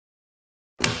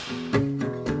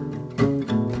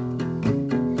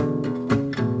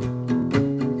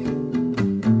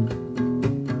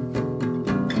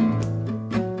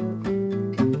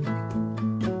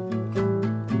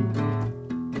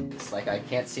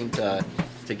can't seem to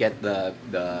get the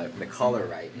color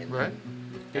right. Right.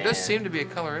 There does seem to be a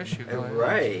color issue going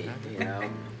right, on. you know.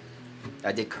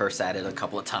 I did curse at it a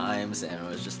couple of times, and it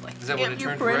was just like, is that when it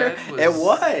turned printer. red? It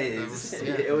was.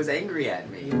 It was angry at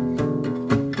me.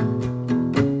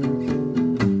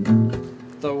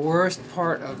 The worst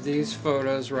part of these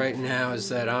photos right now is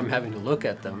that I'm having to look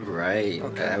at them. Right.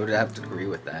 Okay. I would have to agree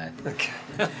with that. Okay.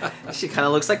 She kind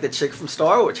of looks like the chick from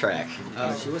Star Wars Trek.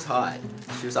 Oh. She was hot.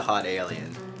 She was a hot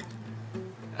alien.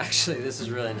 Actually, this is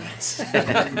really nice. I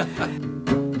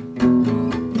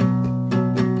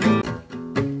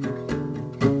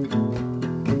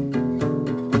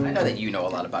know that you know a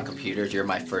lot about computers. You're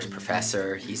my first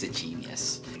professor. He's a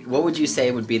genius. What would you say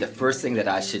would be the first thing that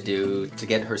I should do to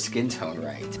get her skin tone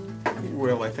right?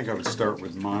 Well, I think I would start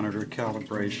with monitor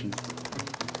calibration.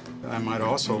 I might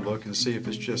also look and see if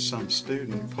it's just some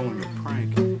student pulling a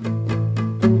prank.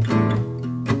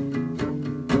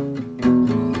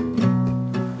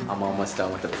 I'm almost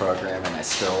done with the program and I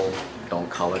still don't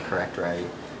color correct right.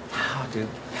 How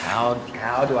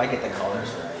do I get the colors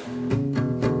right?